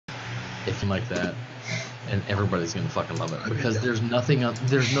if you like that, and everybody's gonna fucking love it because there's nothing on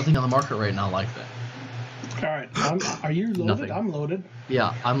the market right now like that. All right, are you loaded? Nothing. I'm loaded.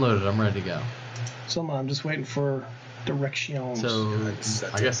 Yeah, I'm loaded. I'm ready to go. So I'm just waiting for directions. So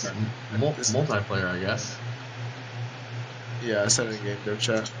I guess multiplayer. I guess. Yeah, I sent it in game dev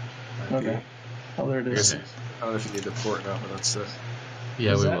chat. Okay. Oh, there it is. Okay. I don't know if you need the port now, but that's it.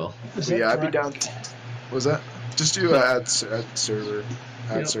 Yeah, we will. Yeah, I'd be down. What was that? Just do add server.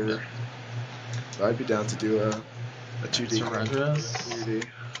 Add server. I'd be down to do a 2D. Server address. 3D.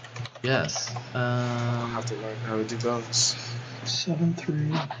 Yes. I'll have to learn how to do bones.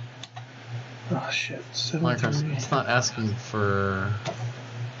 7.3. Oh shit. 7.3. Minecraft. It's not asking for.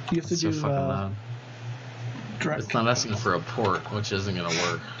 You have to do fucking loud. Direct. It's not asking for a port, which isn't gonna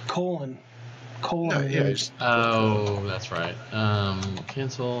work. Colon. No, yeah, oh, that's right.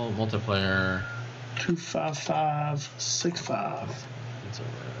 Cancel multiplayer. 25565.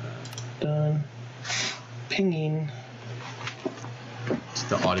 Done. Pinging.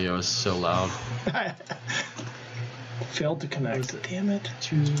 The audio is so loud. Failed to connect. Damn it.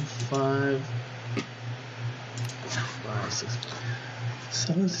 25565.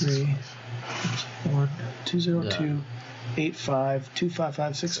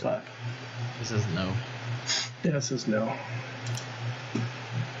 73120285255565. This says no. Yeah, it says no.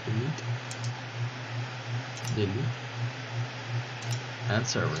 Delete. Add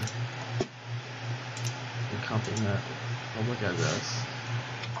server. And copy that public address.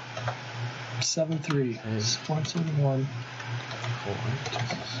 73171.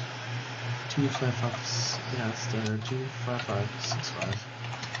 255. Yeah, standard 25565.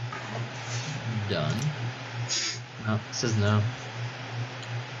 Done. No, it says no.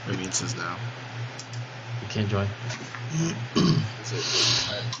 What do you mean it says no? You can't join. Is it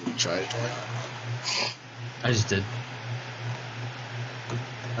try to join? I just did.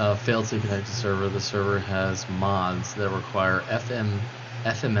 Failed to connect to server. The server has mods that require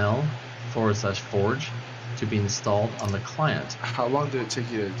FML/forge to be installed on the client. How long did it take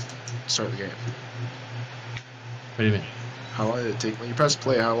you to start the game? What do you mean? How long did it take when you press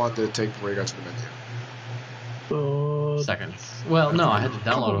play? How long did it take before you got to the menu? Seconds. Well, no, I had to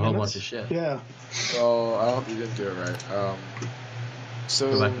download a whole bunch of shit. Yeah. Well, I hope you didn't do it right.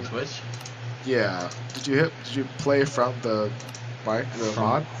 So Go back to Twitch. Yeah. Did you play from the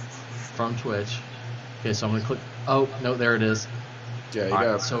mod? From Twitch. Okay, so I'm gonna click. Oh no, there it is. Yeah, you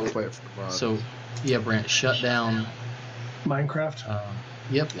gotta play it from the mod. So yeah, Brant, shut down Minecraft.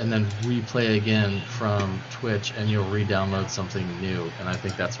 Yep, and then replay again from Twitch, and you'll re-download something new. And I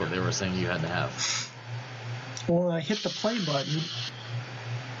think that's what they were saying you had to have. Well, I hit the play button.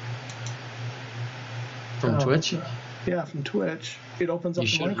 From Twitch? Yeah, from Twitch. It opens up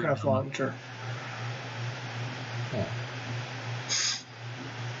the Minecraft launcher. Yeah.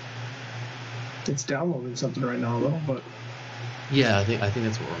 It's downloading something right now, though. But yeah, I think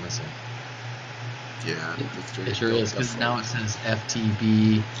that's what we're missing. Yeah, it sure is, because now it says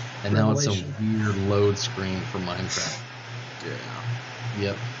FTB, and now it's a weird load screen for Minecraft. Yeah.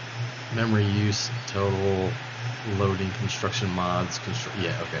 Yep. Memory use, total, loading, construction mods,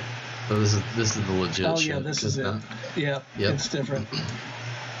 yeah, okay. So this is the legit shit. Oh yeah, this is it. Yeah, yep. It's different.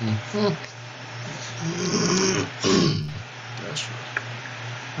 That's right.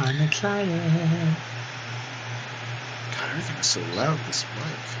 I'm excited. God, everything is so loud in this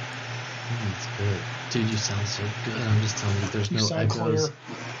mic. It's good. Dude, you sound so good. I'm just telling you, there's no echoes.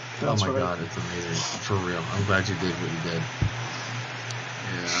 Oh my god, it's amazing. For real. I'm glad you did what you did.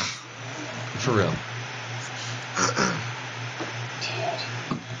 Yeah. For real.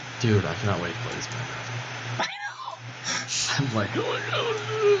 Dude, I cannot wait to play this Minecraft. I know. I'm like, oh my god.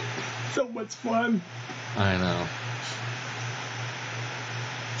 So much fun. I know.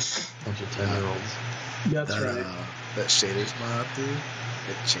 Bunch of 10-year-olds. That's right. That shaders mod, dude,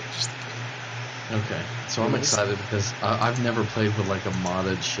 it changes the game. Okay, so I'm excited because I've never played with like a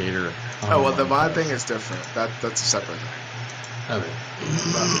modded shader. Oh well, the mod thing is different. That's a separate thing. Okay.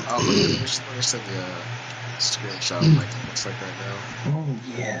 Let me send you a screenshot of what it looks like right now. Oh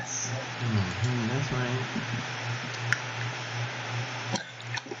yes. That's right.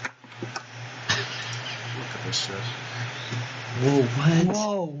 Look at this shit. Whoa, what?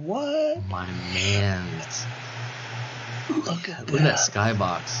 Whoa, what? My man's. Look at that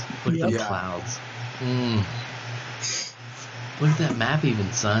skybox. Look at the clouds. Look at that map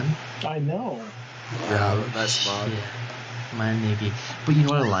even, son. I know. Yeah, nice mod. My nigga. But you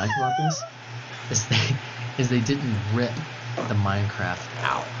know what I like about this? Is they didn't rip the Minecraft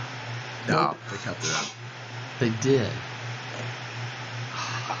out. No, they kept it out. They did.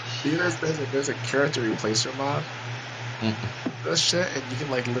 You know, there's a character replacer mod. That shit, and you can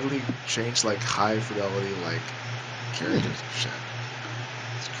like literally change like high fidelity like characters and shit.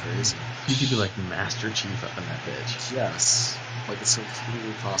 It's crazy. You could be like Master Chief up in that bitch. Yes, like it's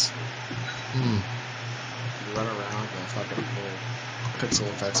completely possible. Mm. You run around, the fucking little pixel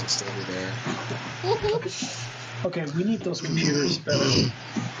effects will still be there. Okay, we need those computers better.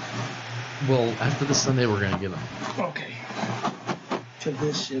 Well, after this Sunday, we're gonna get them. Okay. Cause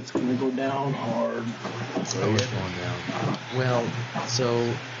this shit's gonna go down hard. It's always going down. Well,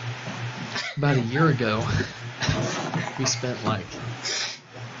 so about a year ago, we spent like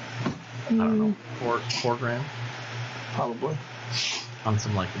I don't know, four grand Probably. on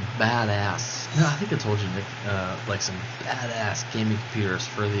some like badass. No, I think I told you, Nick. Like some badass gaming computers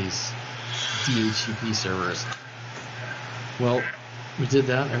for these DHCP servers. Well, we did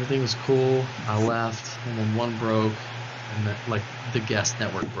that. Everything was cool. I left, and then one broke, and then, like the guest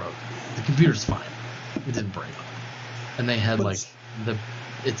network broke. The computer's fine. It didn't break. And they had like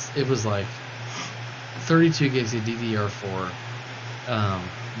it was like 32 gigs of DDR4.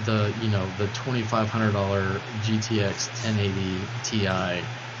 The $2,500 GTX 1080 Ti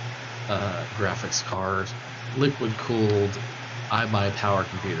graphics card, liquid cooled, I buy power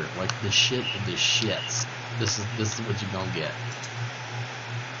computer. Like the shit of the shits. This is what you gonna get.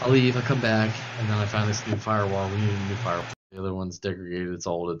 I leave, I come back, and then I find this new firewall. We need a new firewall. The other one's degraded, it's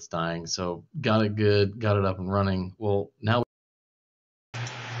old, it's dying. So got it good, got it up and running. Well, now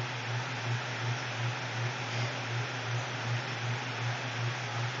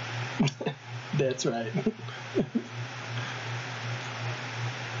That's right.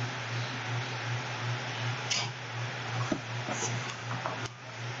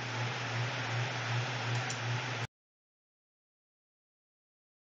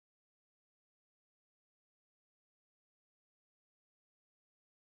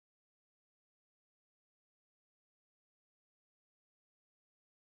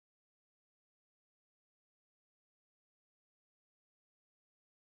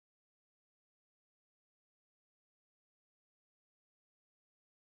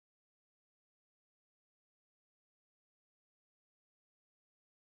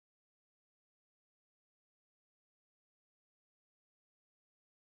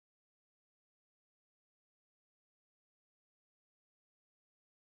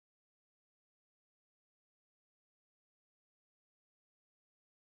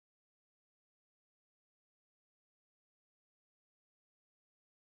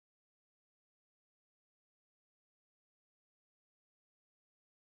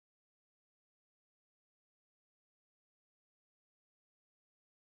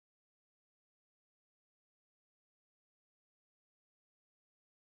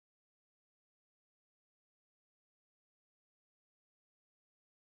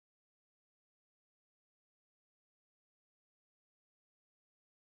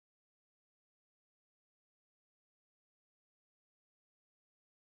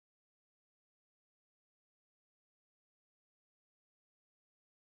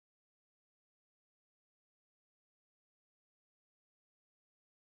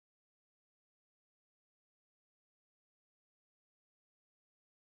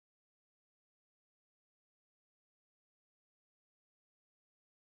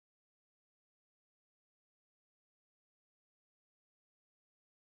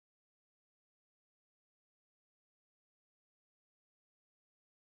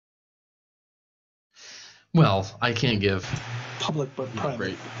 well, I can't give Public but private.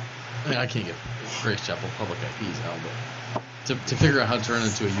 great. I can't give Grace Chapel public IPs out, but to figure out how to turn it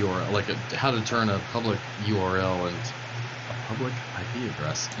into a URL, like how to turn a public URL and a public IP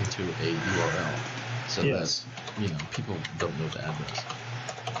address into a URL, so Yes. that people don't know the address,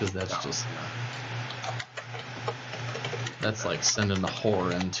 because that's just that's like sending a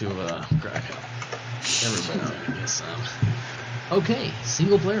whore into a crack house. Everybody's gonna get some. Okay,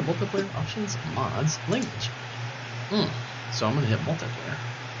 single player, multiplayer options, mods, language. So I'm gonna hit multiplayer,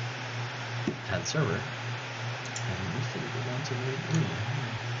 add server, and we should go down to the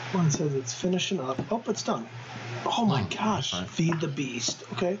One says it's finishing up. Oh, it's done. Oh my gosh. fine. Feed the beast.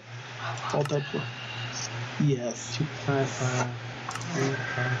 Okay. Multiplayer. Yes. 255.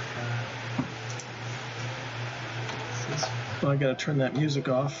 355. Oh, I gotta turn that music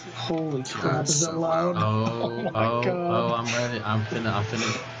off. Holy crap, is that so loud? Oh, my God. I'm ready. I'm finna.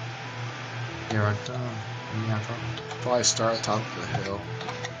 Here I come. Probably start on top of the hill.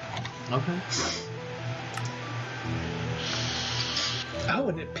 Okay. Oh,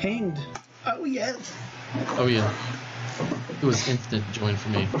 and it pinged. Oh, yes. Oh yeah. It was instant join for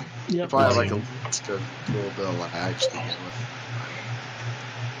me. Yep. Probably like a good little bit of lag to begin with.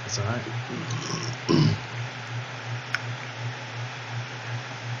 That's alright.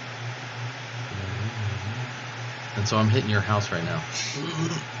 And so I'm hitting your house right now.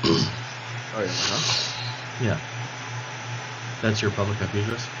 Oh yeah, my house. Yeah. That's your public IP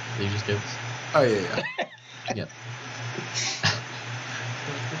address that you just gave us? Oh yeah. Yeah.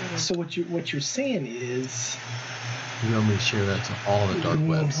 So what you're saying is, You want me to share that to all the dark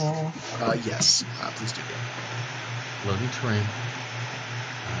webs. Yes. Please do. Loading terrain.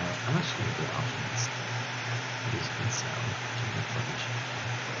 I'm actually going to go options. Music and sound. Generate footage.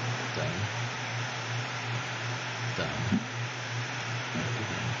 Done. Done.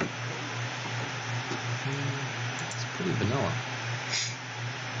 It's pretty vanilla.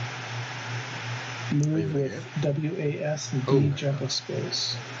 move with WAS and D Oh. jump with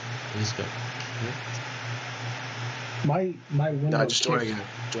space. I just got kicked. My window. No, just join kicked. again.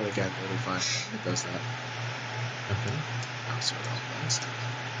 Join again. It'll be fine. It does that. Okay. I'll start off last.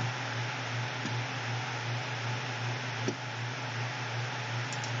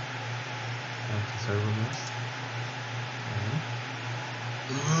 Back to server list.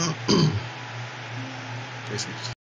 Basically, just